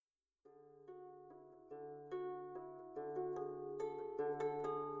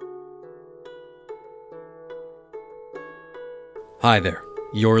Hi there.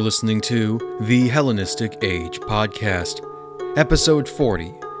 You're listening to the Hellenistic Age Podcast, Episode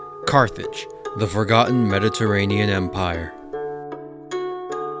 40, Carthage, the Forgotten Mediterranean Empire.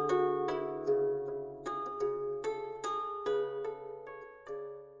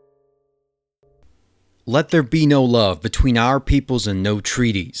 Let there be no love between our peoples and no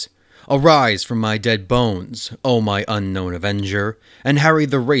treaties. Arise from my dead bones, O my unknown avenger, and harry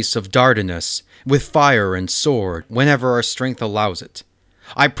the race of Dardanus with fire and sword whenever our strength allows it.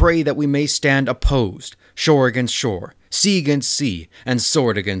 I pray that we may stand opposed, shore against shore, sea against sea, and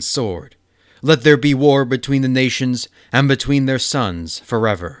sword against sword. Let there be war between the nations and between their sons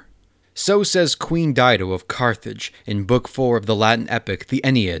forever. So says Queen Dido of Carthage in Book 4 of the Latin epic The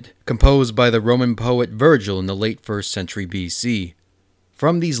Aeneid, composed by the Roman poet Virgil in the late 1st century BC.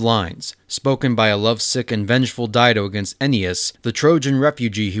 From these lines, spoken by a lovesick and vengeful Dido against Aeneas, the Trojan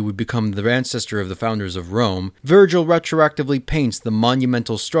refugee who would become the ancestor of the founders of Rome, Virgil retroactively paints the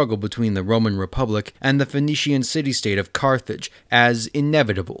monumental struggle between the Roman Republic and the Phoenician city-state of Carthage as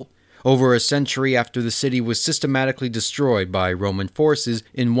inevitable, over a century after the city was systematically destroyed by Roman forces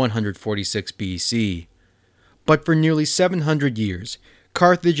in 146 BC. But for nearly 700 years,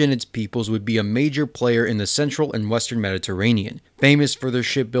 Carthage and its peoples would be a major player in the central and western Mediterranean, famous for their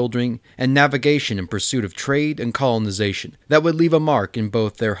shipbuilding and navigation in pursuit of trade and colonization that would leave a mark in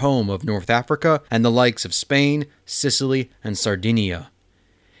both their home of North Africa and the likes of Spain, Sicily, and Sardinia.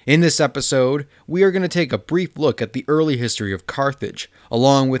 In this episode, we are going to take a brief look at the early history of Carthage,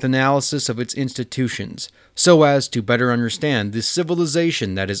 along with analysis of its institutions, so as to better understand this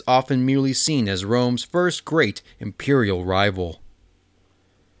civilization that is often merely seen as Rome's first great imperial rival.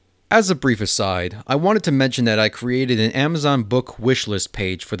 As a brief aside, I wanted to mention that I created an Amazon book wishlist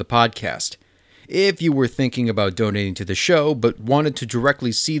page for the podcast. If you were thinking about donating to the show, but wanted to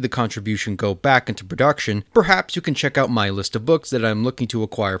directly see the contribution go back into production, perhaps you can check out my list of books that I'm looking to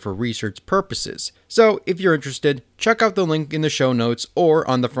acquire for research purposes. So, if you're interested, check out the link in the show notes or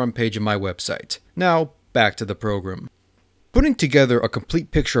on the front page of my website. Now, back to the program. Putting together a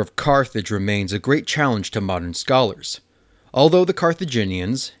complete picture of Carthage remains a great challenge to modern scholars. Although the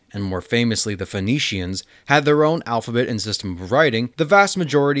Carthaginians, and more famously the Phoenicians, had their own alphabet and system of writing, the vast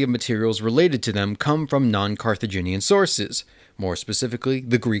majority of materials related to them come from non-Carthaginian sources, more specifically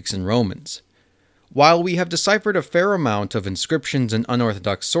the Greeks and Romans. While we have deciphered a fair amount of inscriptions and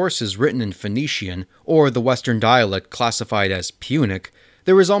unorthodox sources written in Phoenician, or the Western dialect classified as Punic,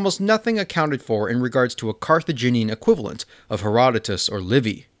 there is almost nothing accounted for in regards to a Carthaginian equivalent of Herodotus or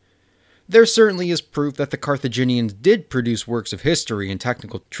Livy. There certainly is proof that the Carthaginians did produce works of history and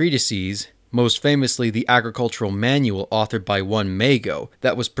technical treatises, most famously the agricultural manual authored by one Mago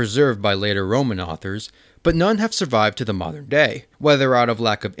that was preserved by later Roman authors, but none have survived to the modern day, whether out of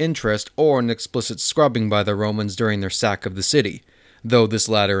lack of interest or an explicit scrubbing by the Romans during their sack of the city, though this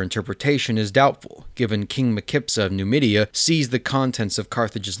latter interpretation is doubtful, given King Micipsa of Numidia seized the contents of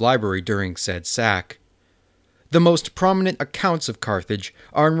Carthage's library during said sack. The most prominent accounts of Carthage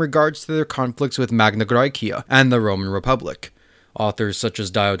are in regards to their conflicts with Magna Graecia and the Roman Republic, authors such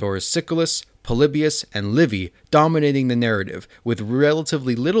as Diodorus Siculus, Polybius, and Livy dominating the narrative, with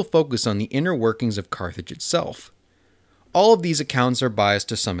relatively little focus on the inner workings of Carthage itself. All of these accounts are biased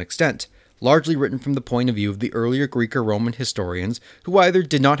to some extent, largely written from the point of view of the earlier Greek or Roman historians who either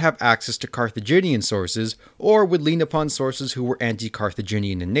did not have access to Carthaginian sources or would lean upon sources who were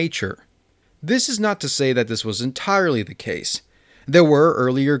anti-Carthaginian in nature. This is not to say that this was entirely the case. There were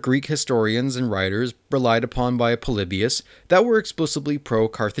earlier Greek historians and writers relied upon by Polybius that were explicitly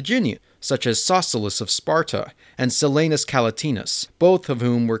pro-Carthaginian, such as Sosilas of Sparta and Silanus Calatinus, both of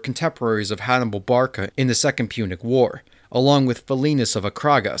whom were contemporaries of Hannibal Barca in the Second Punic War, along with Philinus of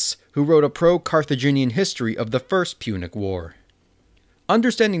Acragas, who wrote a pro-Carthaginian history of the First Punic War.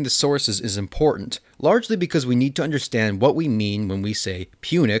 Understanding the sources is important, largely because we need to understand what we mean when we say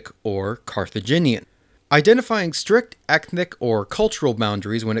Punic or Carthaginian. Identifying strict ethnic or cultural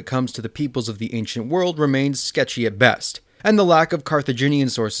boundaries when it comes to the peoples of the ancient world remains sketchy at best, and the lack of Carthaginian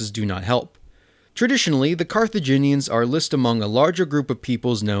sources do not help. Traditionally, the Carthaginians are listed among a larger group of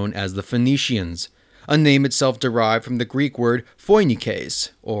peoples known as the Phoenicians, a name itself derived from the Greek word phoenikes,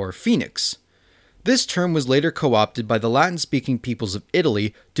 or phoenix. This term was later co-opted by the Latin-speaking peoples of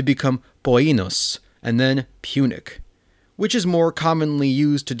Italy to become Poinos, and then Punic, which is more commonly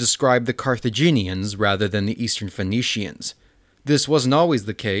used to describe the Carthaginians rather than the Eastern Phoenicians. This wasn't always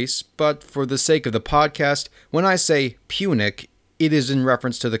the case, but for the sake of the podcast, when I say Punic, it is in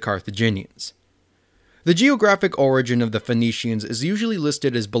reference to the Carthaginians. The geographic origin of the Phoenicians is usually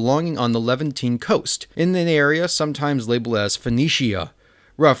listed as belonging on the Levantine coast, in an area sometimes labeled as Phoenicia,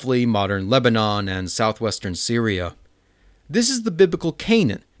 roughly modern Lebanon and southwestern Syria. This is the biblical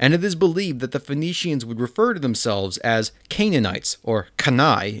Canaan, and it is believed that the Phoenicians would refer to themselves as Canaanites, or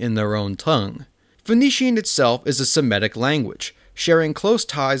Kanai in their own tongue. Phoenician itself is a Semitic language, sharing close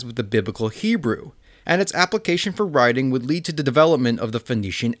ties with the biblical Hebrew, and its application for writing would lead to the development of the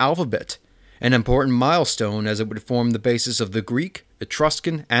Phoenician alphabet, an important milestone as it would form the basis of the Greek,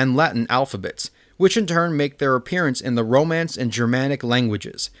 Etruscan, and Latin alphabets, which in turn make their appearance in the Romance and Germanic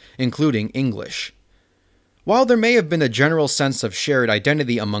languages, including English. While there may have been a general sense of shared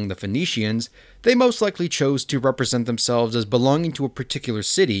identity among the Phoenicians, they most likely chose to represent themselves as belonging to a particular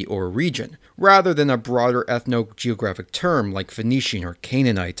city or region, rather than a broader ethno-geographic term like Phoenician or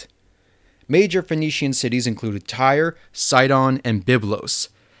Canaanite. Major Phoenician cities included Tyre, Sidon, and Byblos,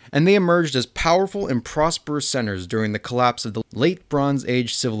 and they emerged as powerful and prosperous centers during the collapse of the late Bronze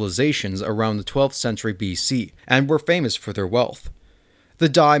Age civilizations around the 12th century BC, and were famous for their wealth. The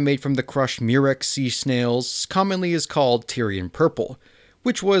dye made from the crushed murex sea snails commonly is called Tyrian purple,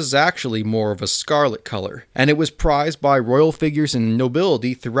 which was actually more of a scarlet color, and it was prized by royal figures and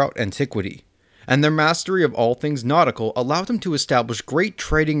nobility throughout antiquity. And their mastery of all things nautical allowed them to establish great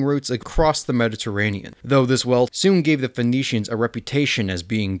trading routes across the Mediterranean, though this wealth soon gave the Phoenicians a reputation as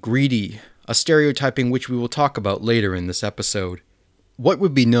being greedy, a stereotyping which we will talk about later in this episode. What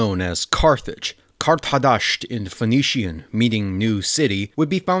would be known as Carthage, Carthage in Phoenician, meaning new city, would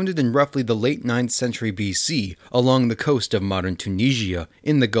be founded in roughly the late 9th century BC along the coast of modern Tunisia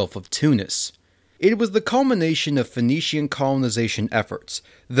in the Gulf of Tunis. It was the culmination of Phoenician colonization efforts,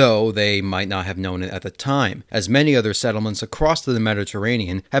 though they might not have known it at the time, as many other settlements across the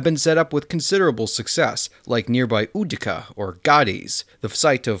Mediterranean had been set up with considerable success, like nearby Utica or Gades, the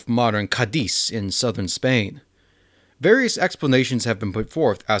site of modern Cadiz in southern Spain. Various explanations have been put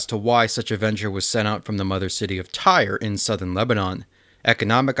forth as to why such a venture was sent out from the mother city of Tyre in southern Lebanon.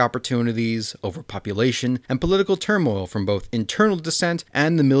 Economic opportunities, overpopulation, and political turmoil from both internal dissent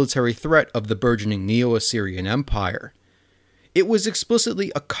and the military threat of the burgeoning Neo-Assyrian Empire. It was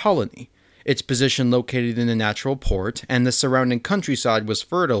explicitly a colony, its position located in a natural port, and the surrounding countryside was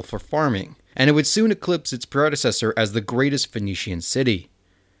fertile for farming, and it would soon eclipse its predecessor as the greatest Phoenician city.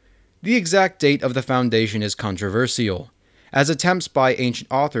 The exact date of the foundation is controversial, as attempts by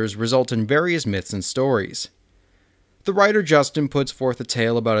ancient authors result in various myths and stories. The writer Justin puts forth a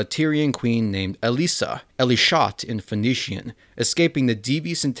tale about a Tyrian queen named Elisa, Elishat in Phoenician, escaping the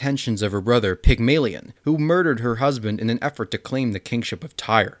devious intentions of her brother Pygmalion, who murdered her husband in an effort to claim the kingship of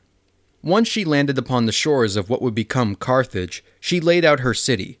Tyre. Once she landed upon the shores of what would become Carthage, she laid out her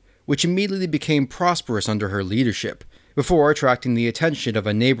city, which immediately became prosperous under her leadership, before attracting the attention of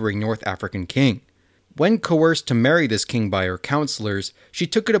a neighboring North African king. When coerced to marry this king by her counselors, she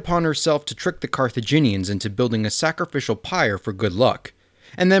took it upon herself to trick the Carthaginians into building a sacrificial pyre for good luck,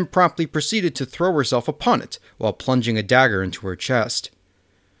 and then promptly proceeded to throw herself upon it while plunging a dagger into her chest.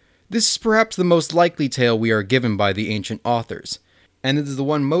 This is perhaps the most likely tale we are given by the ancient authors, and it is the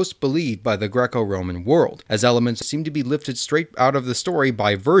one most believed by the Greco-Roman world, as elements seem to be lifted straight out of the story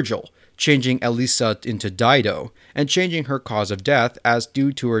by Virgil, changing Elisa into Dido, and changing her cause of death as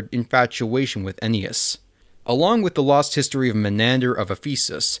due to her infatuation with Aeneas. Along with the lost history of Menander of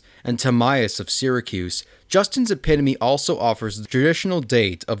Ephesus and Timaeus of Syracuse, Justin's epitome also offers the traditional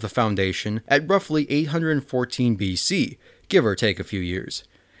date of the foundation at roughly 814 BC, give or take a few years.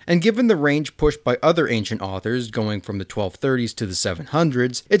 And given the range pushed by other ancient authors going from the 1230s to the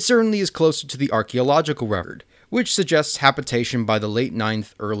 700s, it certainly is closer to the archaeological record, which suggests habitation by the late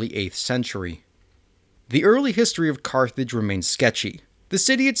 9th, early 8th century. The early history of Carthage remains sketchy. The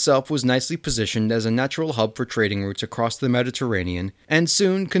city itself was nicely positioned as a natural hub for trading routes across the Mediterranean, and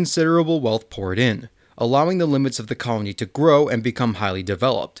soon considerable wealth poured in, allowing the limits of the colony to grow and become highly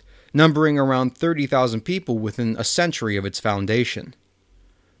developed, numbering around 30,000 people within a century of its foundation.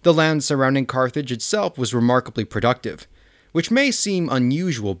 The land surrounding Carthage itself was remarkably productive, which may seem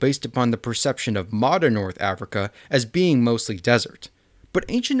unusual based upon the perception of modern North Africa as being mostly desert. But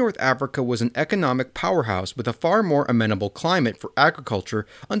ancient North Africa was an economic powerhouse with a far more amenable climate for agriculture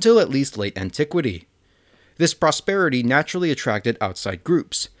until at least late antiquity. This prosperity naturally attracted outside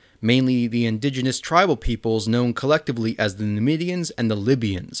groups, mainly the indigenous tribal peoples known collectively as the Numidians and the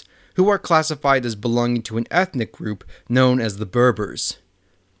Libyans, who are classified as belonging to an ethnic group known as the Berbers.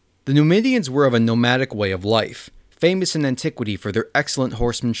 The Numidians were of a nomadic way of life, famous in antiquity for their excellent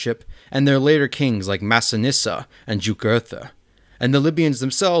horsemanship and their later kings like Massinissa and Jugurtha, and the Libyans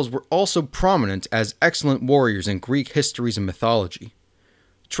themselves were also prominent as excellent warriors in Greek histories and mythology.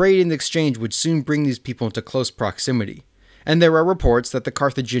 Trade and exchange would soon bring these people into close proximity, and there are reports that the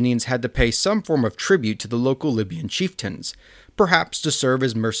Carthaginians had to pay some form of tribute to the local Libyan chieftains, perhaps to serve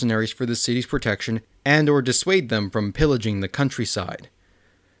as mercenaries for the city's protection and or dissuade them from pillaging the countryside.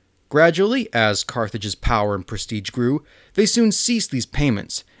 Gradually, as Carthage's power and prestige grew, they soon ceased these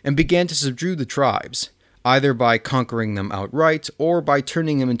payments and began to subdue the tribes, either by conquering them outright or by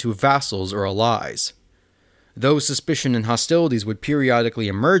turning them into vassals or allies. Though suspicion and hostilities would periodically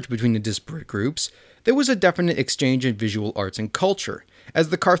emerge between the disparate groups, there was a definite exchange in visual arts and culture, as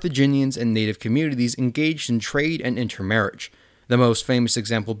the Carthaginians and native communities engaged in trade and intermarriage, the most famous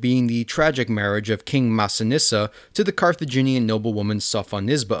example being the tragic marriage of King Massinissa to the Carthaginian noblewoman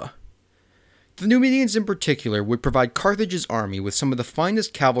Sophonisba. The Numidians in particular would provide Carthage's army with some of the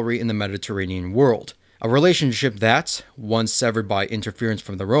finest cavalry in the Mediterranean world, a relationship that, once severed by interference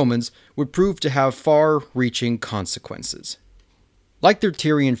from the Romans, would prove to have far-reaching consequences. Like their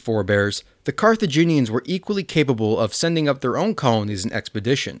Tyrian forebears, the Carthaginians were equally capable of sending up their own colonies and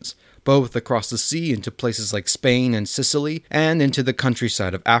expeditions, both across the sea into places like Spain and Sicily, and into the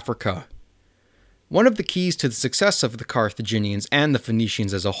countryside of Africa. One of the keys to the success of the Carthaginians and the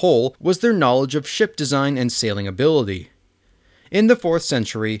Phoenicians as a whole was their knowledge of ship design and sailing ability. In the 4th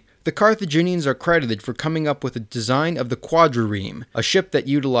century, the Carthaginians are credited for coming up with a design of the quadrireme, a ship that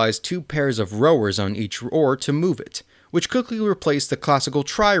utilized 2 pairs of rowers on each oar to move it, which quickly replaced the classical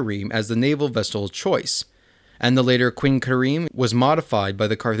trireme as the naval vessel of choice, and the later quinquereme was modified by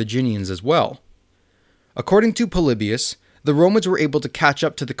the Carthaginians as well. According to Polybius, the Romans were able to catch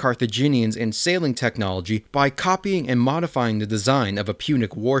up to the Carthaginians in sailing technology by copying and modifying the design of a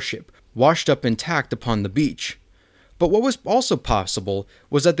Punic warship, washed up intact upon the beach. But what was also possible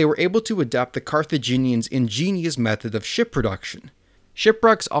was that they were able to adapt the Carthaginians' ingenious method of ship production.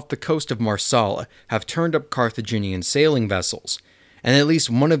 Shipwrecks off the coast of Marsala have turned up Carthaginian sailing vessels, and at least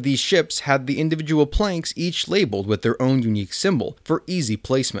one of these ships had the individual planks each labeled with their own unique symbol for easy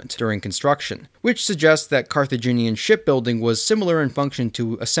placement during construction, which suggests that Carthaginian shipbuilding was similar in function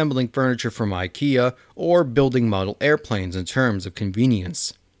to assembling furniture from IKEA or building model airplanes in terms of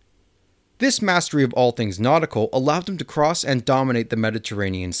convenience. This mastery of all things nautical allowed them to cross and dominate the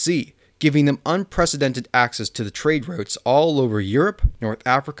Mediterranean Sea, giving them unprecedented access to the trade routes all over Europe, North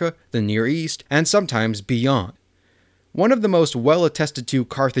Africa, the Near East, and sometimes beyond. One of the most well-attested to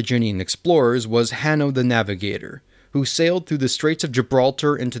Carthaginian explorers was Hanno the Navigator, who sailed through the Straits of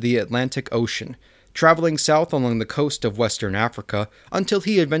Gibraltar into the Atlantic Ocean, traveling south along the coast of Western Africa until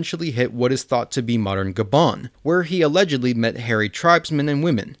he eventually hit what is thought to be modern Gabon, where he allegedly met hairy tribesmen and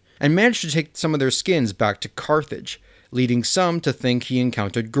women, and managed to take some of their skins back to Carthage, leading some to think he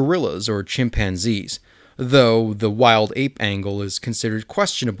encountered gorillas or chimpanzees, though the wild ape angle is considered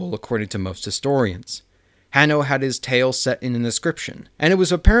questionable according to most historians. Hanno had his tale set in an inscription, and it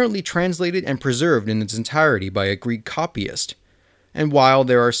was apparently translated and preserved in its entirety by a Greek copyist. And while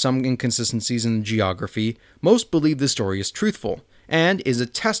there are some inconsistencies in the geography, most believe the story is truthful, and is a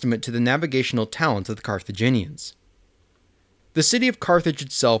testament to the navigational talent of the Carthaginians. The city of Carthage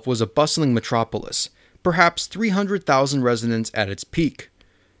itself was a bustling metropolis, perhaps 300,000 residents at its peak.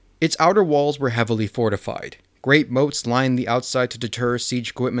 Its outer walls were heavily fortified. Great moats lined the outside to deter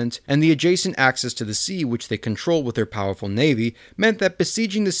siege equipment, and the adjacent access to the sea which they controlled with their powerful navy meant that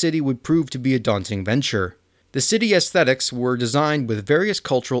besieging the city would prove to be a daunting venture. The city aesthetics were designed with various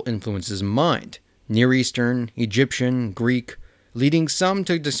cultural influences in mind, Near Eastern, Egyptian, Greek, leading some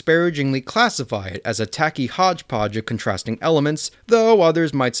to disparagingly classify it as a tacky hodgepodge of contrasting elements, though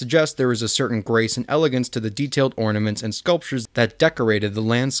others might suggest there is a certain grace and elegance to the detailed ornaments and sculptures that decorated the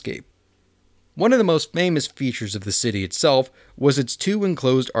landscape. One of the most famous features of the city itself was its 2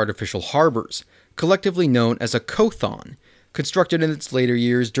 enclosed artificial harbors, collectively known as a kothon, constructed in its later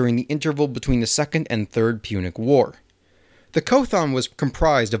years during the interval between the Second and Third Punic War. The kothon was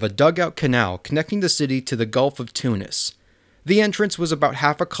comprised of a dugout canal connecting the city to the Gulf of Tunis. The entrance was about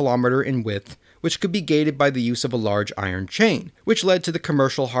half a kilometer in width, which could be gated by the use of a large iron chain, which led to the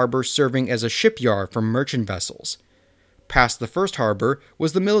commercial harbor serving as a shipyard for merchant vessels. Past the first harbor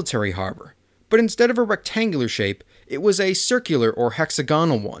was the military harbor, but instead of a rectangular shape, it was a circular or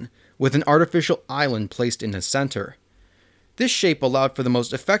hexagonal one, with an artificial island placed in the center. This shape allowed for the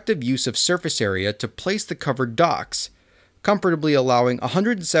most effective use of surface area to place the covered docks, comfortably allowing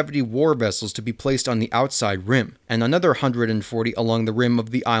 170 war vessels to be placed on the outside rim, and another 140 along the rim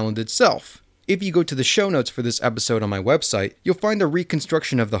of the island itself. If you go to the show notes for this episode on my website, you'll find a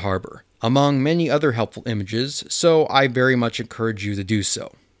reconstruction of the harbor, among many other helpful images, so I very much encourage you to do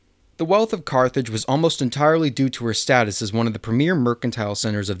so. The wealth of Carthage was almost entirely due to her status as one of the premier mercantile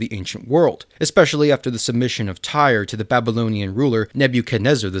centers of the ancient world, especially after the submission of Tyre to the Babylonian ruler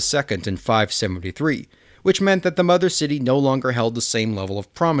Nebuchadnezzar II in 573, which meant that the mother city no longer held the same level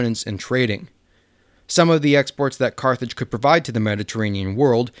of prominence in trading. Some of the exports that Carthage could provide to the Mediterranean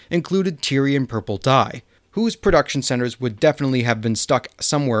world included Tyrian purple dye, whose production centers would definitely have been stuck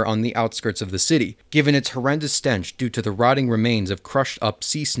somewhere on the outskirts of the city, given its horrendous stench due to the rotting remains of crushed-up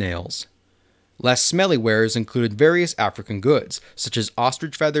sea snails. Less smelly wares included various African goods, such as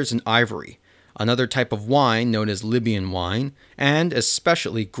ostrich feathers and ivory, another type of wine known as Libyan wine, and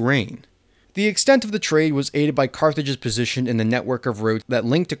especially grain. The extent of the trade was aided by Carthage's position in the network of routes that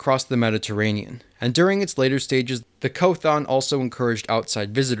linked across the Mediterranean, and during its later stages, the Kothon also encouraged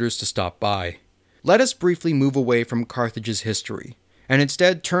outside visitors to stop by. Let us briefly move away from Carthage's history, and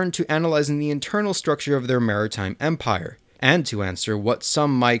instead turn to analyzing the internal structure of their maritime empire, and to answer what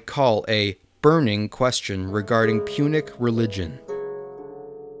some might call a burning question regarding Punic religion.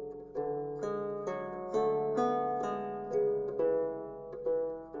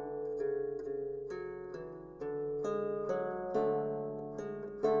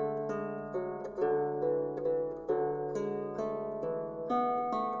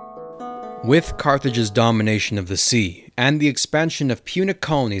 With Carthage's domination of the sea and the expansion of Punic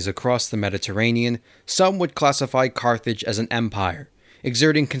colonies across the Mediterranean, some would classify Carthage as an empire,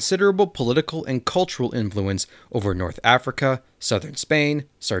 exerting considerable political and cultural influence over North Africa, southern Spain,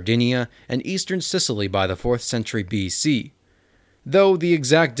 Sardinia, and eastern Sicily by the 4th century BC. Though the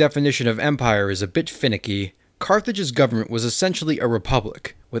exact definition of empire is a bit finicky, Carthage's government was essentially a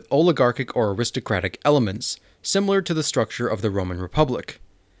republic, with oligarchic or aristocratic elements, similar to the structure of the Roman Republic.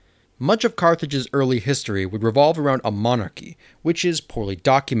 Much of Carthage's early history would revolve around a monarchy, which is poorly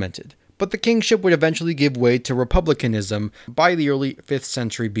documented, but the kingship would eventually give way to republicanism by the early 5th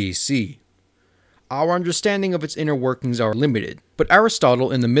century BC. Our understanding of its inner workings are limited, but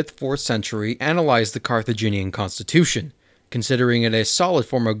Aristotle in the mid-4th century analyzed the Carthaginian constitution, considering it a solid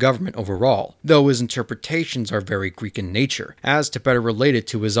form of government overall, though his interpretations are very Greek in nature, as to better relate it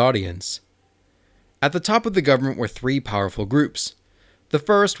to his audience. At the top of the government were three powerful groups. The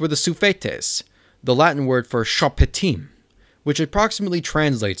first were the Suffetes, the Latin word for shopetim, which approximately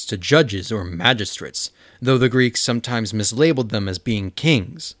translates to judges or magistrates, though the Greeks sometimes mislabeled them as being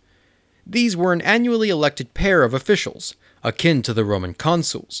kings. These were an annually elected pair of officials, akin to the Roman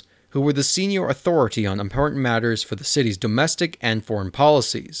consuls, who were the senior authority on important matters for the city's domestic and foreign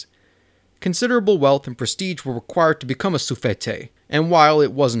policies. Considerable wealth and prestige were required to become a suffete, and while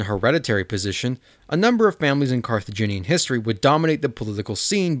it wasn't a hereditary position, a number of families in Carthaginian history would dominate the political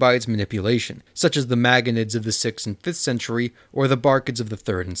scene by its manipulation, such as the Magonids of the 6th and 5th century or the Barcids of the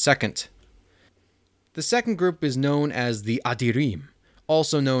 3rd and 2nd. The second group is known as the Adirim,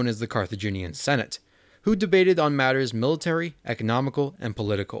 also known as the Carthaginian Senate, who debated on matters military, economical, and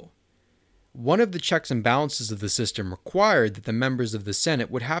political. One of the checks and balances of the system required that the members of the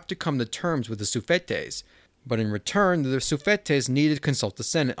Senate would have to come to terms with the Suffetes, but in return the Suffetes needed to consult the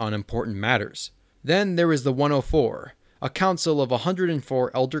Senate on important matters. Then there is the 104, a council of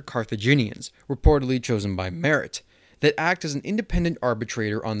 104 elder Carthaginians, reportedly chosen by merit, that act as an independent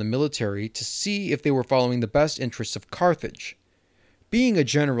arbitrator on the military to see if they were following the best interests of Carthage. Being a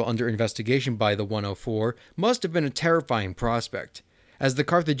general under investigation by the 104 must have been a terrifying prospect, as the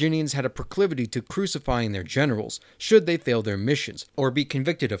Carthaginians had a proclivity to crucifying their generals should they fail their missions or be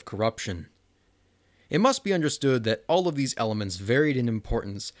convicted of corruption. It must be understood that all of these elements varied in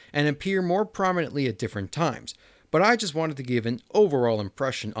importance and appear more prominently at different times, but I just wanted to give an overall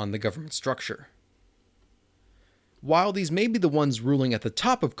impression on the government structure. While these may be the ones ruling at the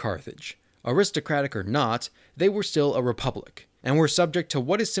top of Carthage, aristocratic or not, they were still a republic, and were subject to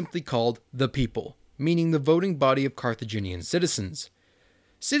what is simply called the people, meaning the voting body of Carthaginian citizens.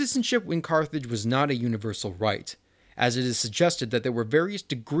 Citizenship in Carthage was not a universal right, as it is suggested that there were various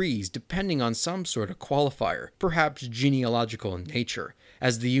degrees depending on some sort of qualifier, perhaps genealogical in nature,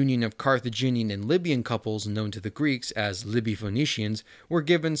 as the union of Carthaginian and Libyan couples known to the Greeks as Libyphoenicians were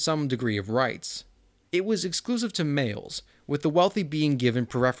given some degree of rights. It was exclusive to males, with the wealthy being given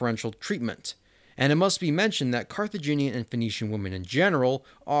preferential treatment, and it must be mentioned that Carthaginian and Phoenician women in general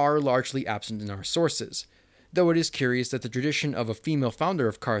are largely absent in our sources, though it is curious that the tradition of a female founder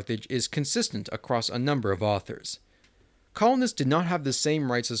of Carthage is consistent across a number of authors. Colonists did not have the same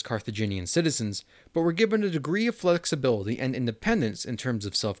rights as Carthaginian citizens, but were given a degree of flexibility and independence in terms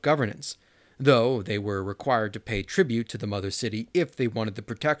of self-governance, though they were required to pay tribute to the mother city if they wanted the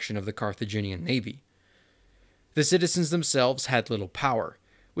protection of the Carthaginian navy. The citizens themselves had little power,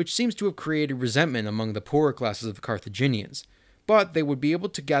 which seems to have created resentment among the poorer classes of Carthaginians, but they would be able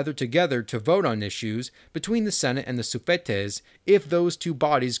to gather together to vote on issues between the Senate and the Suffetes if those two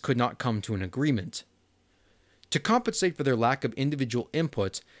bodies could not come to an agreement. To compensate for their lack of individual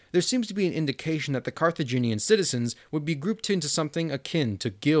input, there seems to be an indication that the Carthaginian citizens would be grouped into something akin to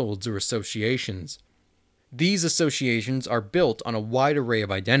guilds or associations. These associations are built on a wide array of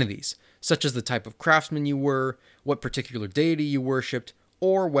identities, such as the type of craftsman you were, what particular deity you worshipped,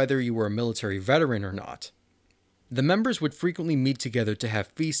 or whether you were a military veteran or not. The members would frequently meet together to have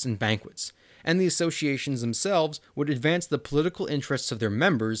feasts and banquets, and the associations themselves would advance the political interests of their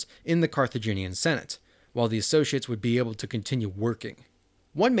members in the Carthaginian Senate, while the associates would be able to continue working.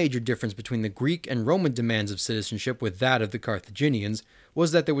 One major difference between the Greek and Roman demands of citizenship with that of the Carthaginians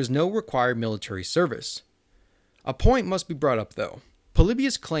was that there was no required military service. A point must be brought up, though.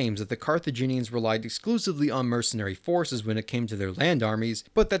 Polybius claims that the Carthaginians relied exclusively on mercenary forces when it came to their land armies,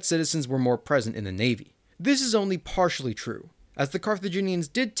 but that citizens were more present in the navy. This is only partially true, as the Carthaginians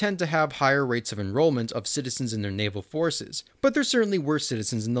did tend to have higher rates of enrollment of citizens in their naval forces, but there certainly were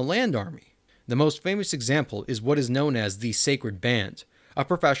citizens in the land army. The most famous example is what is known as the Sacred Band, a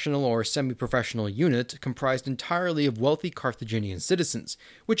professional or semi-professional unit comprised entirely of wealthy Carthaginian citizens,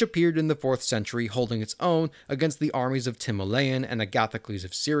 which appeared in the 4th century holding its own against the armies of Timoleon and Agathocles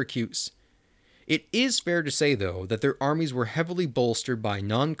of Syracuse. It is fair to say, though, that their armies were heavily bolstered by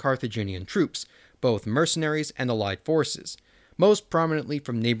non-Carthaginian troops, both mercenaries and allied forces, most prominently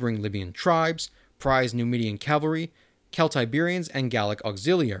from neighboring Libyan tribes, prize Numidian cavalry, Celtiberians, and Gallic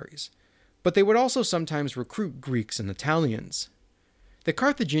auxiliaries. But they would also sometimes recruit Greeks and Italians. The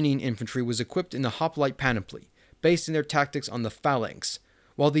Carthaginian infantry was equipped in the hoplite panoply, basing their tactics on the phalanx,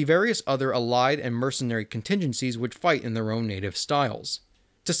 while the various other allied and mercenary contingencies would fight in their own native styles.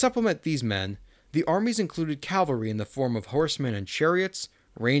 To supplement these men, the armies included cavalry in the form of horsemen and chariots,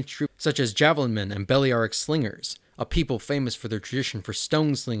 ranged troops such as javelin men and Balearic slingers, a people famous for their tradition for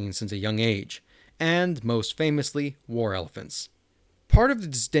stone slinging since a young age, and, most famously, war elephants. Part of the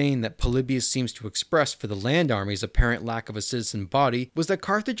disdain that Polybius seems to express for the land army's apparent lack of a citizen body was that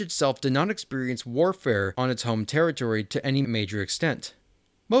Carthage itself did not experience warfare on its home territory to any major extent.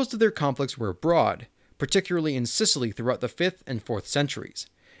 Most of their conflicts were abroad, particularly in Sicily throughout the 5th and 4th centuries,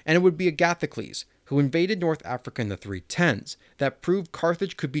 and it would be Agathocles, who invaded North Africa in the 310s, that proved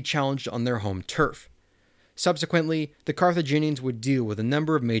Carthage could be challenged on their home turf. Subsequently, the Carthaginians would deal with a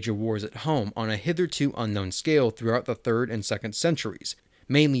number of major wars at home on a hitherto unknown scale throughout the 3rd and 2nd centuries,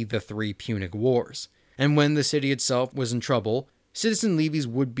 mainly the 3 Punic Wars, and when the city itself was in trouble, citizen levies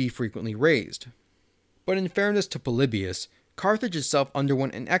would be frequently raised. But in fairness to Polybius, Carthage itself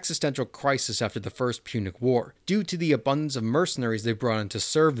underwent an existential crisis after the First Punic War, due to the abundance of mercenaries they brought in to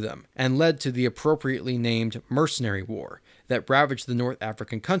serve them, and led to the appropriately named Mercenary War that ravaged the North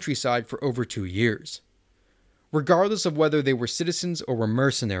African countryside for over 2 years. Regardless of whether they were citizens or were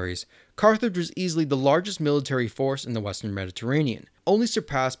mercenaries, Carthage was easily the largest military force in the Western Mediterranean, only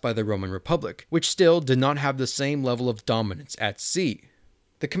surpassed by the Roman Republic, which still did not have the same level of dominance at sea.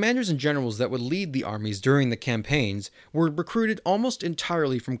 The commanders and generals that would lead the armies during the campaigns were recruited almost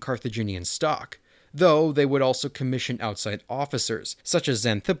entirely from Carthaginian stock, though they would also commission outside officers, such as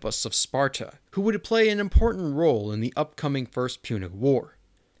Xanthippus of Sparta, who would play an important role in the upcoming First Punic War.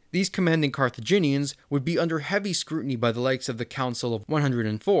 These commanding Carthaginians would be under heavy scrutiny by the likes of the Council of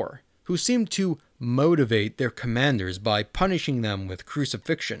 104, who seemed to motivate their commanders by punishing them with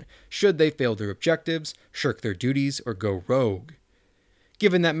crucifixion should they fail their objectives, shirk their duties, or go rogue.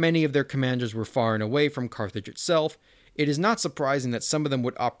 Given that many of their commanders were far and away from Carthage itself, it is not surprising that some of them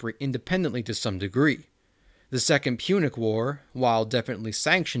would operate independently to some degree. The Second Punic War, while definitely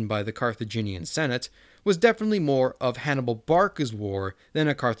sanctioned by the Carthaginian Senate, was definitely more of Hannibal Barca's war than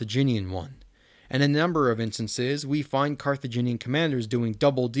a Carthaginian one, and in a number of instances we find Carthaginian commanders doing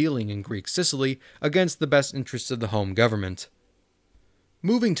double dealing in Greek Sicily against the best interests of the home government.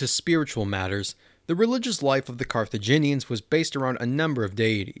 Moving to spiritual matters, the religious life of the Carthaginians was based around a number of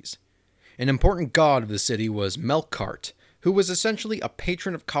deities. An important god of the city was Melkart, who was essentially a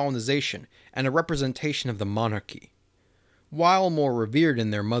patron of colonization and a representation of the monarchy. While more revered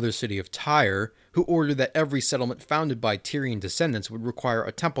in their mother city of Tyre, who ordered that every settlement founded by Tyrian descendants would require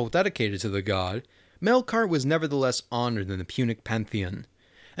a temple dedicated to the god, Melkart was nevertheless honored in the Punic pantheon,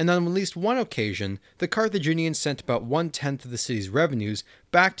 and on at least one occasion, the Carthaginians sent about 1/10 of the city's revenues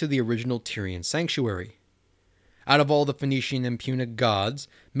back to the original Tyrian sanctuary. Out of all the Phoenician and Punic gods,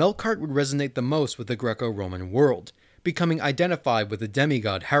 Melkart would resonate the most with the Greco-Roman world, becoming identified with the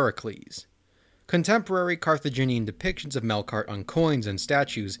demigod Heracles. Contemporary Carthaginian depictions of Melkart on coins and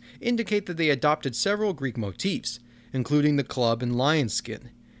statues indicate that they adopted several Greek motifs, including the club and lion skin,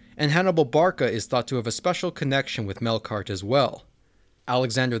 and Hannibal Barca is thought to have a special connection with Melkart as well.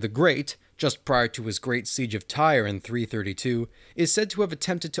 Alexander the Great, just prior to his great siege of Tyre in 332, is said to have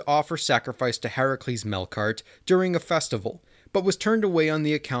attempted to offer sacrifice to Heracles Melkart during a festival, but was turned away on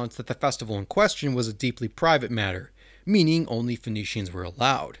the account that the festival in question was a deeply private matter, meaning only Phoenicians were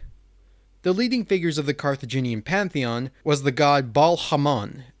allowed. The leading figures of the Carthaginian pantheon was the god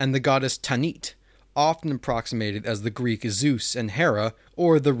Baal-Hamon and the goddess Tanit, often approximated as the Greek Zeus and Hera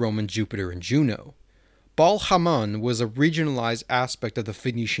or the Roman Jupiter and Juno. Baal-Hamon was a regionalized aspect of the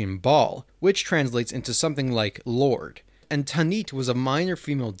Phoenician Baal, which translates into something like Lord, and Tanit was a minor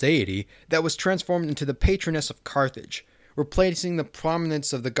female deity that was transformed into the patroness of Carthage, replacing the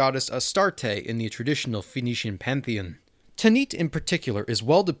prominence of the goddess Astarte in the traditional Phoenician pantheon. Tanit in particular is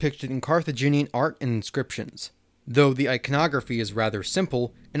well depicted in Carthaginian art and inscriptions. Though the iconography is rather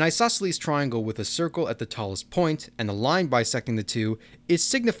simple, an isosceles triangle with a circle at the tallest point and a line bisecting the two is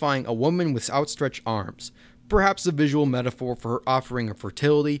signifying a woman with outstretched arms, perhaps a visual metaphor for her offering of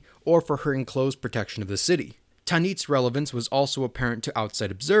fertility or for her enclosed protection of the city. Tanit's relevance was also apparent to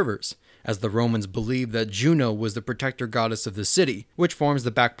outside observers, as the Romans believed that Juno was the protector goddess of the city, which forms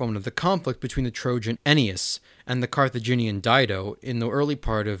the backbone of the conflict between the Trojan Aeneas and the Carthaginian Dido in the early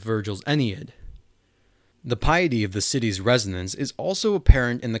part of Virgil's Aeneid. The piety of the city's residents is also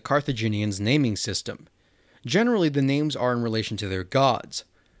apparent in the Carthaginians' naming system. Generally, the names are in relation to their gods.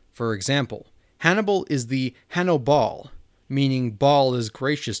 For example, Hannibal is the Hannobal, meaning Baal is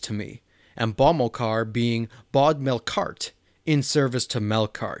gracious to me, and Bomilcar being Bod Melkart, in service to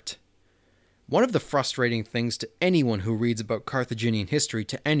Melkart. One of the frustrating things to anyone who reads about Carthaginian history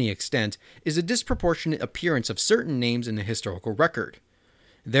to any extent is the disproportionate appearance of certain names in the historical record.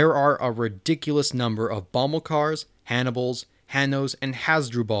 There are a ridiculous number of Bomilcars, Hannibals, Hannos, and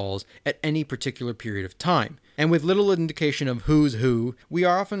Hasdrubals at any particular period of time, and with little indication of who's who, we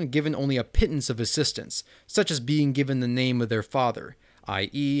are often given only a pittance of assistance, such as being given the name of their father,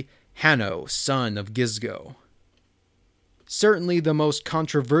 i.e., Hanno, son of Gisgo. Certainly the most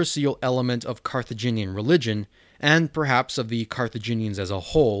controversial element of Carthaginian religion, and perhaps of the Carthaginians as a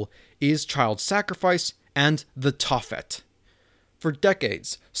whole, is child sacrifice and the Tophet. For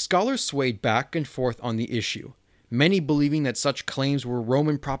decades, scholars swayed back and forth on the issue, many believing that such claims were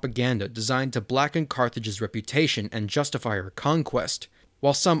Roman propaganda designed to blacken Carthage's reputation and justify her conquest,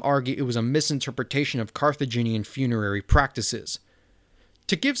 while some argue it was a misinterpretation of Carthaginian funerary practices.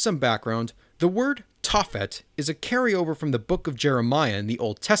 To give some background, the word Tophet is a carryover from the book of Jeremiah in the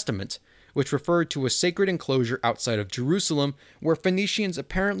Old Testament, which referred to a sacred enclosure outside of Jerusalem where Phoenicians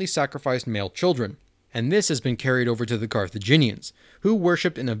apparently sacrificed male children. And this has been carried over to the Carthaginians, who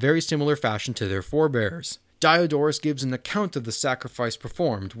worshipped in a very similar fashion to their forebears. Diodorus gives an account of the sacrifice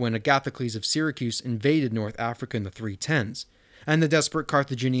performed when Agathocles of Syracuse invaded North Africa in the 310s, and the desperate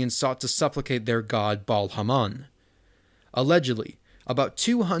Carthaginians sought to supplicate their god Baal-Hamon. Allegedly, about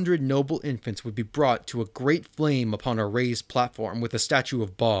 200 noble infants would be brought to a great flame upon a raised platform with a statue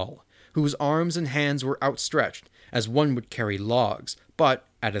of Baal, whose arms and hands were outstretched, as one would carry logs, but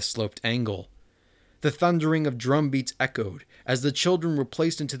at a sloped angle. The thundering of drum beats echoed as the children were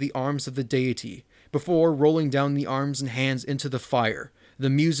placed into the arms of the deity, before rolling down the arms and hands into the fire, the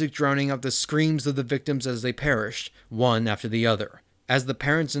music drowning out the screams of the victims as they perished, one after the other, as the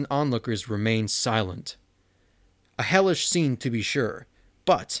parents and onlookers remained silent. A hellish scene to be sure,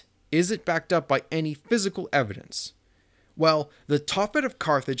 but is it backed up by any physical evidence? Well, the Tophet of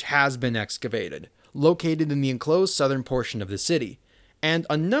Carthage has been excavated, located in the enclosed southern portion of the city, and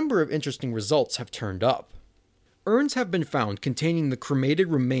a number of interesting results have turned up. Urns have been found containing the cremated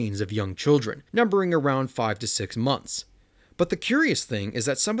remains of young children, numbering around 5 to 6 months. But the curious thing is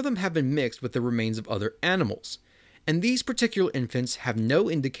that some of them have been mixed with the remains of other animals, and these particular infants have no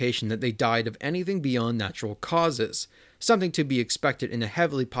indication that they died of anything beyond natural causes, something to be expected in a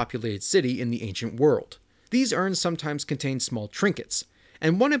heavily populated city in the ancient world. These urns sometimes contain small trinkets,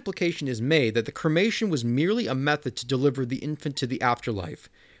 and one implication is made that the cremation was merely a method to deliver the infant to the afterlife,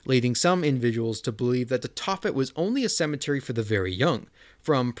 leading some individuals to believe that the Tophet was only a cemetery for the very young,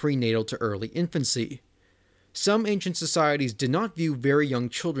 from prenatal to early infancy. Some ancient societies did not view very young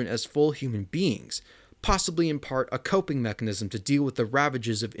children as full human beings, possibly in part a coping mechanism to deal with the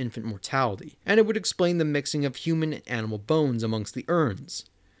ravages of infant mortality, and it would explain the mixing of human and animal bones amongst the urns.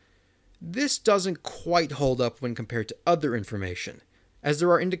 This doesn't quite hold up when compared to other information, as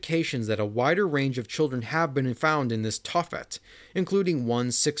there are indications that a wider range of children have been found in this Tophet, including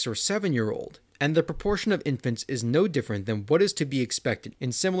one 6 or 7-year-old, and the proportion of infants is no different than what is to be expected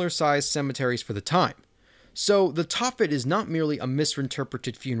in similar-sized cemeteries for the time. So the Tophet is not merely a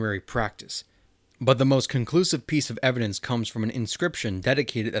misinterpreted funerary practice, but the most conclusive piece of evidence comes from an inscription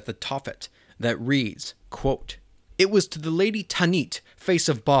dedicated at the Tophet that reads, quote, It was to the lady Tanit, face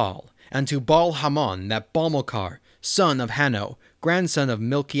of Baal, and to Baal Hamon that Balmokar, son of Hanno, grandson of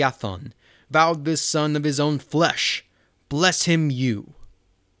Milkiathon, vowed this son of his own flesh, bless him you.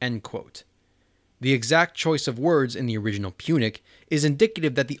 End quote. The exact choice of words in the original Punic is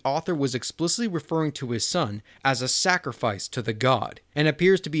indicative that the author was explicitly referring to his son as a sacrifice to the god, and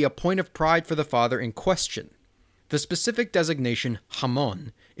appears to be a point of pride for the father in question. The specific designation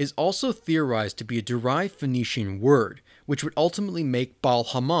Hamon is also theorized to be a derived Phoenician word, which would ultimately make Baal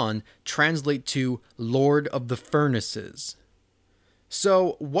Hamon translate to Lord of the Furnaces.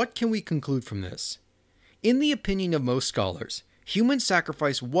 So, what can we conclude from this? In the opinion of most scholars, human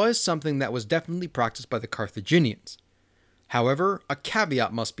sacrifice was something that was definitely practiced by the Carthaginians. However, a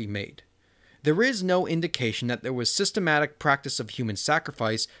caveat must be made. There is no indication that there was systematic practice of human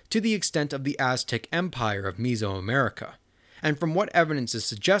sacrifice to the extent of the Aztec Empire of Mesoamerica, and from what evidence is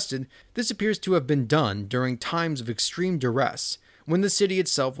suggested, this appears to have been done during times of extreme duress, when the city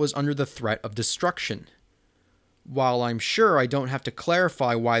itself was under the threat of destruction. While I'm sure I don't have to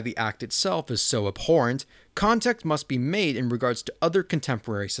clarify why the act itself is so abhorrent, context must be made in regards to other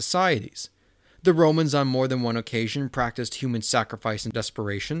contemporary societies. The Romans on more than one occasion practiced human sacrifice in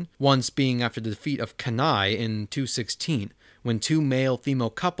desperation, once being after the defeat of Cannae in 216, when two male-female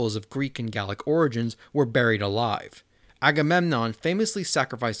couples of Greek and Gallic origins were buried alive. Agamemnon famously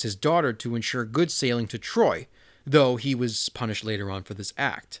sacrificed his daughter to ensure good sailing to Troy, though he was punished later on for this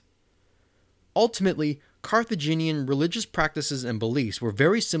act. Ultimately, Carthaginian religious practices and beliefs were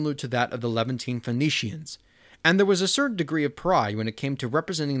very similar to that of the Levantine Phoenicians, and there was a certain degree of pride when it came to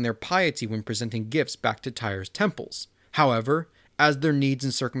representing their piety when presenting gifts back to Tyre's temples. However, as their needs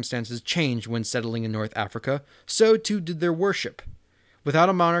and circumstances changed when settling in North Africa, so too did their worship. Without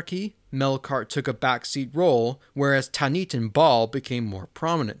a monarchy, Melkart took a backseat role, whereas Tanit and Baal became more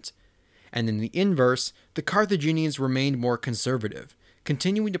prominent. And in the inverse, the Carthaginians remained more conservative,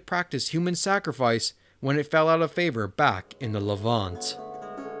 continuing to practice human sacrifice when it fell out of favor back in the Levant.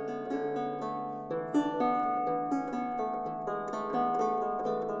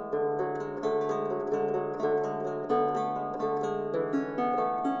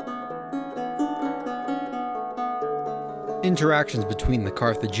 Interactions between the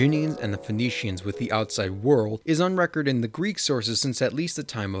Carthaginians and the Phoenicians with the outside world is on record in the Greek sources since at least the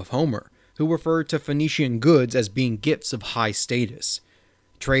time of Homer, who referred to Phoenician goods as being gifts of high status.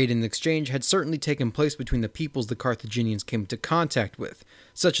 Trade and exchange had certainly taken place between the peoples the Carthaginians came into contact with,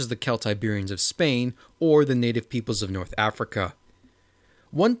 such as the Celtiberians of Spain or the native peoples of North Africa.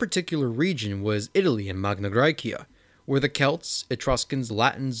 One particular region was Italy and Magna Graecia, where the Celts, Etruscans,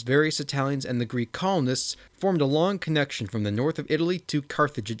 Latins, various Italians, and the Greek colonists formed a long connection from the north of Italy to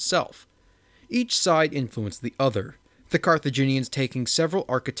Carthage itself. Each side influenced the other, the Carthaginians taking several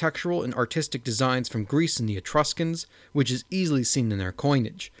architectural and artistic designs from Greece and the Etruscans, which is easily seen in their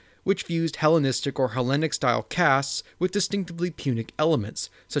coinage, which fused Hellenistic or Hellenic-style casts with distinctively Punic elements,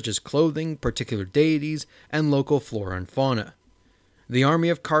 such as clothing, particular deities, and local flora and fauna. The army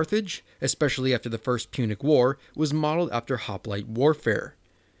of Carthage, especially after the First Punic War, was modeled after hoplite warfare.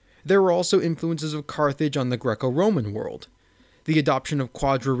 There were also influences of Carthage on the Greco-Roman world. The adoption of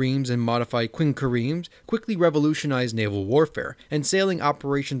quadriremes and modified quinquiremes quickly revolutionized naval warfare and sailing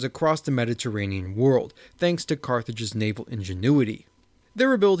operations across the Mediterranean world, thanks to Carthage's naval ingenuity.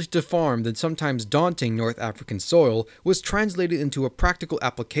 Their ability to farm the sometimes daunting North African soil was translated into a practical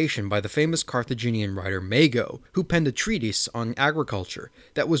application by the famous Carthaginian writer Mago, who penned a treatise on agriculture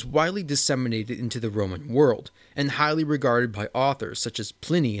that was widely disseminated into the Roman world, and highly regarded by authors such as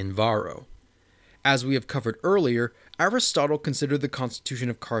Pliny and Varro. As we have covered earlier, Aristotle considered the constitution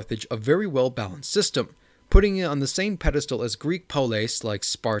of Carthage a very well-balanced system, putting it on the same pedestal as Greek polis like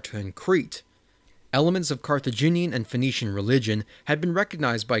Sparta and Crete. Elements of Carthaginian and Phoenician religion had been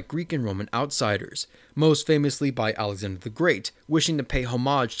recognized by Greek and Roman outsiders, most famously by Alexander the Great, wishing to pay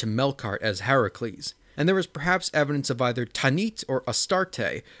homage to Melkart as Heracles, and there is perhaps evidence of either Tanit or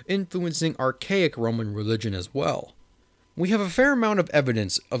Astarte influencing archaic Roman religion as well. We have a fair amount of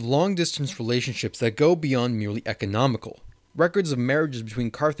evidence of long-distance relationships that go beyond merely economical. Records of marriages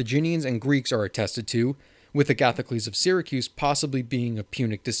between Carthaginians and Greeks are attested to, with Agathocles of Syracuse possibly being of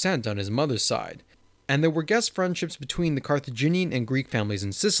Punic descent on his mother's side, and there were guest friendships between the Carthaginian and Greek families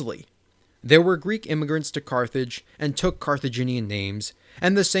in Sicily. There were Greek immigrants to Carthage and took Carthaginian names,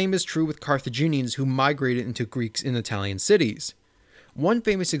 and the same is true with Carthaginians who migrated into Greeks in Italian cities. One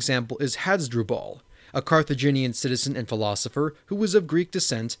famous example is Hasdrubal, a Carthaginian citizen and philosopher who was of Greek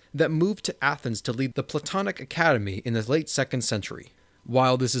descent that moved to Athens to lead the Platonic Academy in the late 2nd century.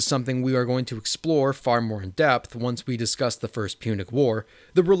 While this is something we are going to explore far more in depth once we discuss the First Punic War,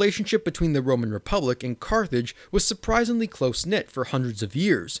 the relationship between the Roman Republic and Carthage was surprisingly close-knit for hundreds of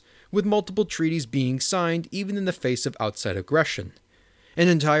years, with multiple treaties being signed even in the face of outside aggression. An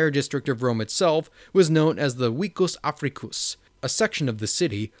entire district of Rome itself was known as the Vicus Africus, a section of the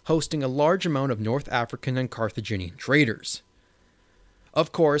city hosting a large amount of North African and Carthaginian traders.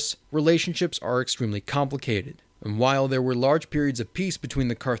 Of course, relationships are extremely complicated. And while there were large periods of peace between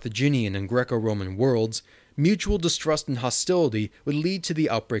the Carthaginian and Greco-Roman worlds, mutual distrust and hostility would lead to the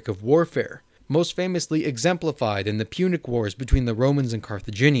outbreak of warfare, most famously exemplified in the Punic Wars between the Romans and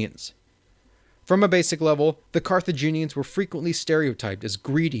Carthaginians. From a basic level, the Carthaginians were frequently stereotyped as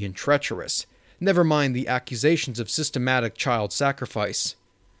greedy and treacherous, never mind the accusations of systematic child sacrifice.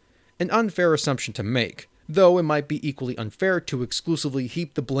 An unfair assumption to make, though it might be equally unfair to exclusively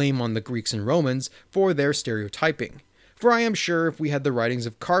heap the blame on the Greeks and Romans for their stereotyping. For I am sure if we had the writings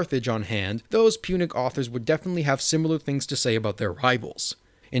of Carthage on hand, those Punic authors would definitely have similar things to say about their rivals.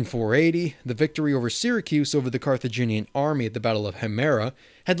 In 480, the victory over Syracuse over the Carthaginian army at the Battle of Himera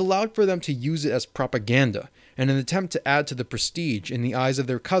had allowed for them to use it as propaganda, in an attempt to add to the prestige in the eyes of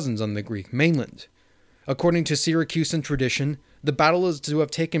their cousins on the Greek mainland. According to Syracusan tradition, the battle is to have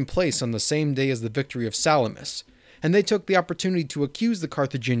taken place on the same day as the victory of Salamis, and they took the opportunity to accuse the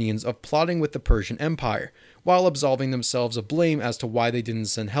Carthaginians of plotting with the Persian Empire, while absolving themselves of blame as to why they didn't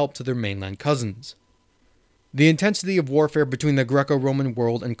send help to their mainland cousins. The intensity of warfare between the Greco-Roman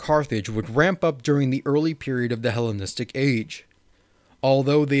world and Carthage would ramp up during the early period of the Hellenistic Age.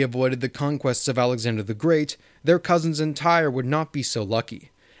 Although they avoided the conquests of Alexander the Great, their cousins in Tyre would not be so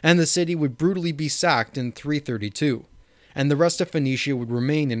lucky, and the city would brutally be sacked in 332. And the rest of Phoenicia would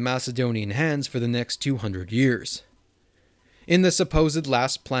remain in Macedonian hands for the next 200 years. In the supposed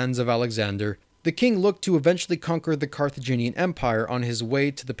last plans of Alexander, the king looked to eventually conquer the Carthaginian Empire on his way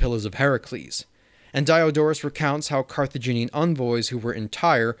to the Pillars of Heracles, and Diodorus recounts how Carthaginian envoys who were in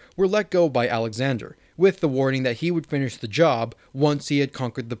Tyre were let go by Alexander, with the warning that he would finish the job once he had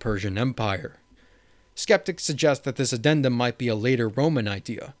conquered the Persian Empire. Skeptics suggest that this addendum might be a later Roman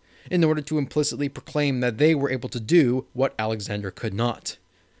idea, in order to implicitly proclaim that they were able to do what Alexander could not.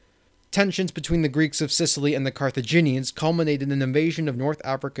 Tensions between the Greeks of Sicily and the Carthaginians culminated in an invasion of North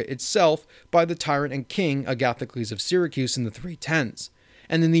Africa itself by the tyrant and king Agathocles of Syracuse in the 310s,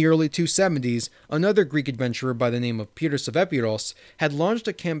 and in the early 270s, another Greek adventurer by the name of Pyrrhus of Epiros had launched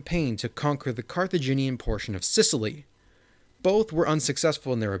a campaign to conquer the Carthaginian portion of Sicily. Both were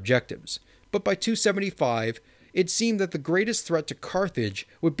unsuccessful in their objectives, but by 275, it seemed that the greatest threat to Carthage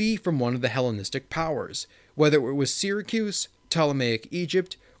would be from one of the Hellenistic powers, whether it was Syracuse, Ptolemaic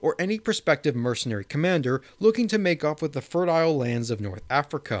Egypt, or any prospective mercenary commander looking to make off with the fertile lands of North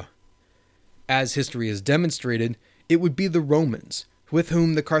Africa. As history has demonstrated, it would be the Romans, with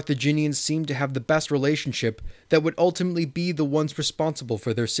whom the Carthaginians seemed to have the best relationship, that would ultimately be the ones responsible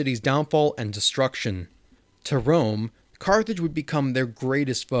for their city's downfall and destruction. To Rome, Carthage would become their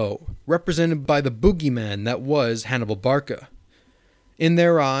greatest foe, represented by the boogeyman that was Hannibal Barca. In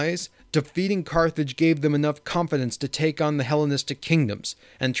their eyes, defeating Carthage gave them enough confidence to take on the Hellenistic kingdoms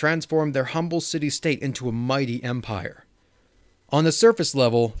and transform their humble city-state into a mighty empire. On the surface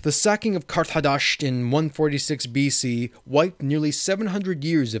level, the sacking of Carthage in 146 BC wiped nearly 700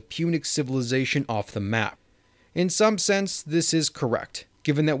 years of Punic civilization off the map. In some sense, this is correct,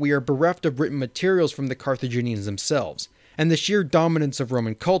 given that we are bereft of written materials from the Carthaginians themselves, and the sheer dominance of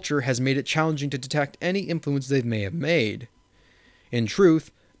Roman culture has made it challenging to detect any influence they may have made. In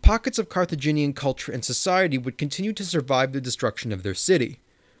truth, pockets of Carthaginian culture and society would continue to survive the destruction of their city.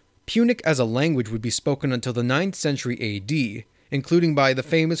 Punic as a language would be spoken until the 9th century AD, including by the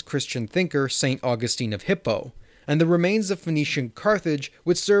famous Christian thinker St. Augustine of Hippo, and the remains of Phoenician Carthage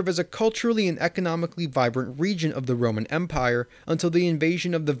would serve as a culturally and economically vibrant region of the Roman Empire until the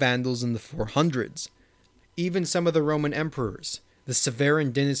invasion of the Vandals in the 400s. Even some of the Roman emperors, the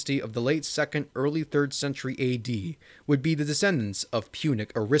Severan dynasty of the late 2nd, early 3rd century AD, would be the descendants of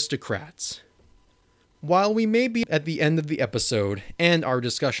Punic aristocrats. While we may be at the end of the episode and our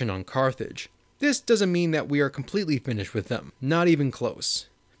discussion on Carthage, this doesn't mean that we are completely finished with them, not even close.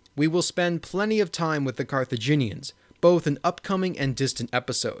 We will spend plenty of time with the Carthaginians, both in upcoming and distant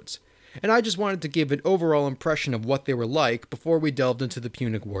episodes, and I just wanted to give an overall impression of what they were like before we delved into the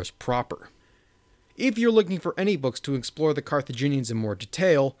Punic Wars proper. If you're looking for any books to explore the Carthaginians in more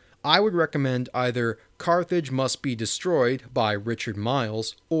detail, I would recommend either Carthage Must Be Destroyed by Richard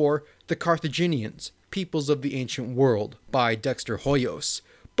Miles or The Carthaginians, Peoples of the Ancient World by Dexter Hoyos,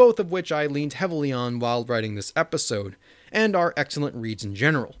 both of which I leaned heavily on while writing this episode, and are excellent reads in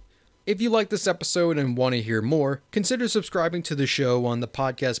general. If you like this episode and want to hear more, consider subscribing to the show on the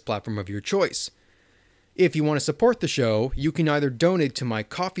podcast platform of your choice. If you want to support the show, you can either donate to my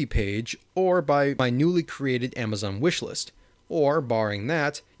Ko-fi page or by my newly created Amazon wishlist. Or, barring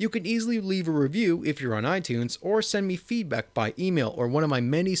that, you can easily leave a review if you're on iTunes or send me feedback by email or one of my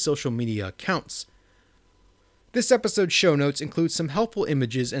many social media accounts. This episode's show notes include some helpful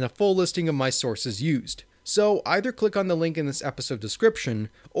images and a full listing of my sources used. So either click on the link in this episode description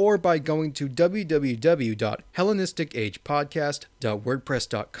or by going to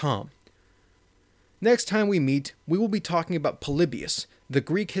www.hellenisticagepodcast.wordpress.com. Next time we meet, we will be talking about Polybius, the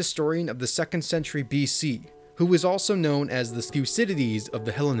Greek historian of the 2nd century BC, who was also known as the Thucydides of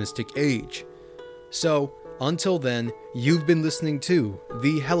the Hellenistic Age. So, until then, you've been listening to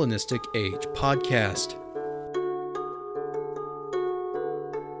the Hellenistic Age Podcast.